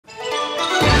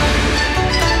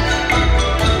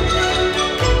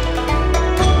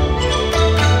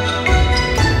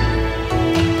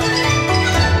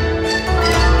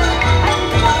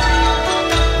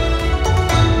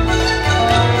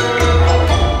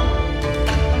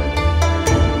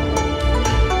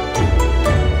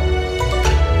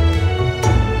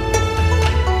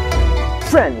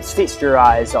just feast your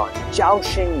eyes on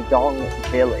Zhaoxing Dong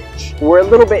Village. We're a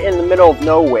little bit in the middle of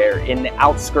nowhere in the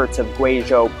outskirts of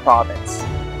Guizhou province,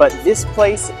 but this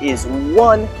place is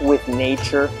one with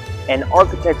nature, an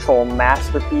architectural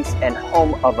masterpiece, and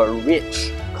home of a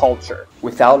rich culture.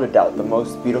 Without a doubt, the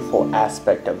most beautiful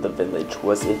aspect of the village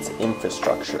was its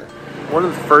infrastructure. One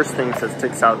of the first things that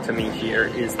sticks out to me here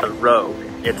is the road.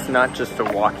 It's not just a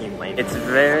walking lane. It's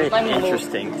very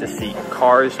interesting to see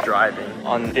cars driving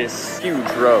on this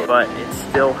huge road, but it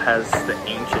still has the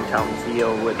ancient town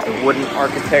feel with the wooden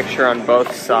architecture on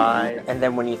both sides. And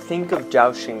then when you think of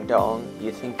Zhaoxing Dong,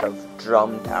 you think of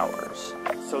drum towers.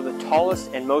 So the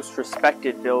tallest and most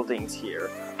respected buildings here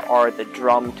are the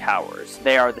drum towers.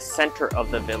 They are the center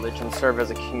of the village and serve as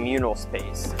a communal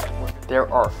space.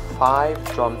 There are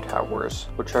 5 drum towers,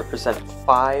 which represent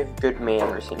 5 good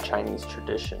manners in Chinese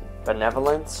tradition: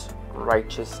 benevolence,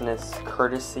 righteousness,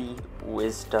 courtesy,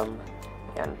 wisdom,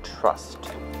 and trust.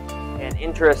 And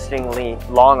interestingly,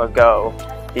 long ago,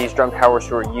 these drum towers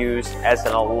were used as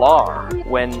an alarm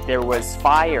when there was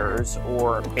fires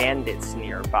or bandits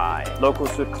nearby.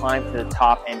 Locals would climb to the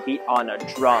top and beat on a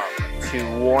drum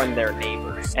to warn their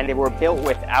neighbors. And they were built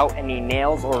without any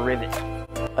nails or rivets.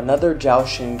 Another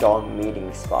Zhaoxing Dong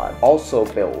meeting spot, also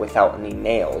built without any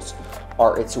nails,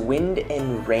 are its wind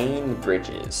and rain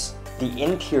bridges. The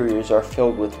interiors are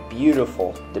filled with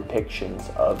beautiful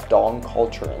depictions of Dong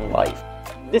culture and life.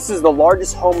 This is the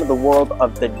largest home of the world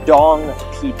of the Dong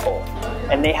people,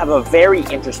 and they have a very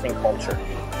interesting culture.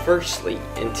 Firstly,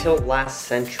 until last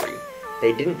century,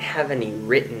 they didn't have any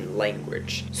written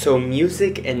language, so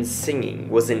music and singing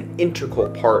was an integral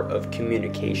part of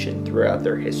communication throughout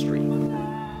their history.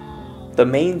 The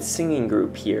main singing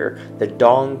group here, the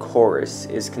Dong Chorus,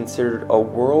 is considered a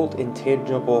world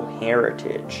intangible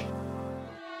heritage.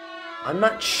 I'm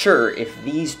not sure if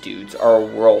these dudes are a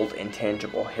world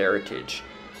intangible heritage,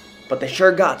 but they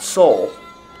sure got soul.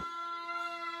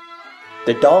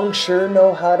 The Dong sure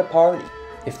know how to party.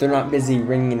 If they're not busy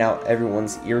ringing out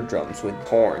everyone's eardrums with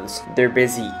horns, they're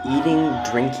busy eating,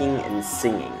 drinking, and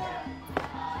singing.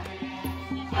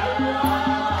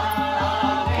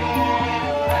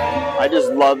 I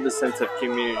just love the sense of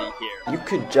community here. You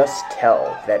could just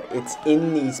tell that it's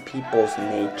in these people's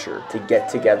nature to get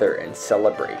together and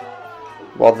celebrate.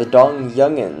 While the Dong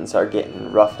youngins are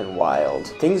getting rough and wild,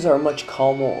 things are much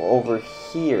calmer over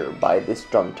here by this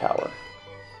drum tower.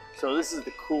 So this is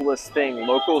the coolest thing.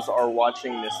 Locals are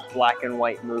watching this black and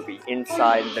white movie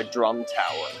inside the drum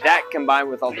tower. That combined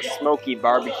with all the smoky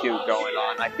barbecue going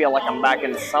on, I feel like I'm back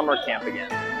in summer camp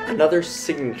again. Another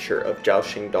signature of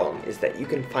Zhaoxing Dong is that you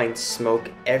can find smoke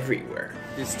everywhere.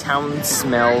 This town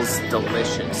smells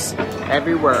delicious.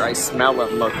 Everywhere I smell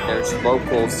and look, there's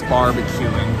locals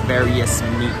barbecuing various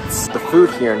meats. The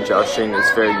food here in Zhaoxing is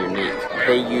very unique.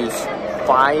 They use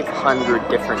 500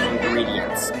 different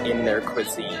ingredients in their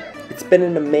cuisine. It's been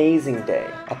an amazing day.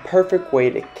 A perfect way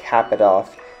to cap it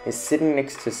off is sitting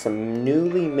next to some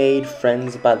newly made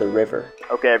friends by the river.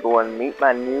 Okay everyone, meet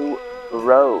my new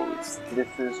bros. This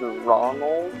is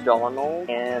Ronald, Donald,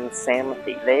 and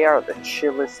Samothy. They are the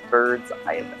chillest birds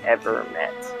I have ever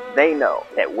met. They know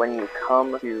that when you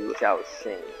come to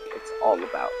Zhaoxing, it's all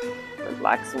about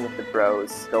relaxing with the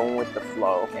bros, going with the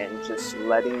flow, and just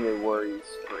letting your worries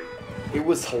free. It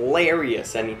was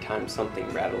hilarious anytime something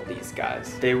rattled these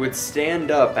guys. They would stand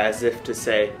up as if to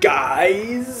say,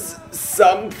 "Guys,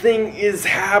 something is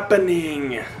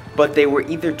happening." But they were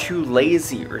either too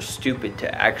lazy or stupid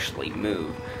to actually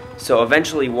move. So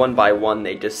eventually, one by one,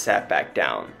 they just sat back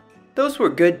down. Those were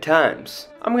good times.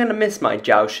 I'm gonna miss my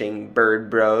Zhaoxing bird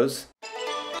bros.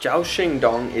 Zhaoxing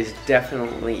Dong is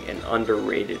definitely an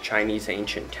underrated Chinese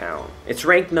ancient town. It's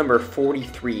ranked number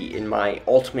 43 in my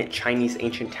ultimate Chinese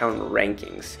ancient town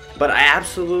rankings. But I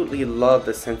absolutely love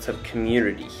the sense of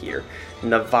community here,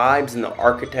 and the vibes and the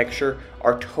architecture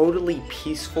are totally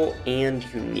peaceful and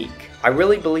unique. I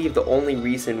really believe the only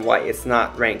reason why it's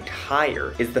not ranked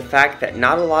higher is the fact that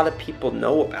not a lot of people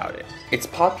know about it. Its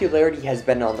popularity has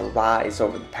been on the rise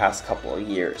over the past couple of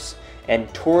years,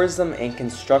 and tourism and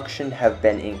construction have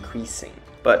been increasing.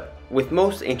 But with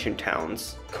most ancient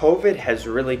towns, COVID has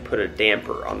really put a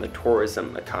damper on the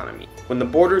tourism economy. When the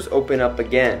borders open up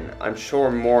again, I'm sure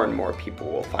more and more people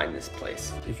will find this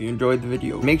place. If you enjoyed the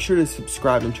video, make sure to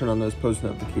subscribe and turn on those post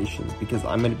notifications because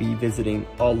I'm going to be visiting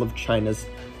all of China's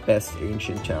best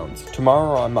ancient towns.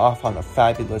 Tomorrow I'm off on a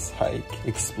fabulous hike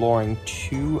exploring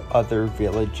 2 other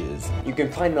villages. You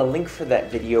can find the link for that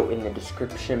video in the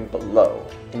description below.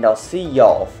 And I'll see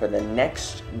y'all for the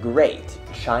next great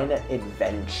China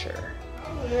adventure.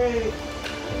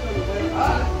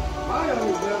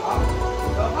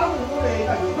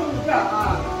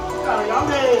 羊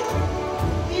给，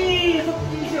一。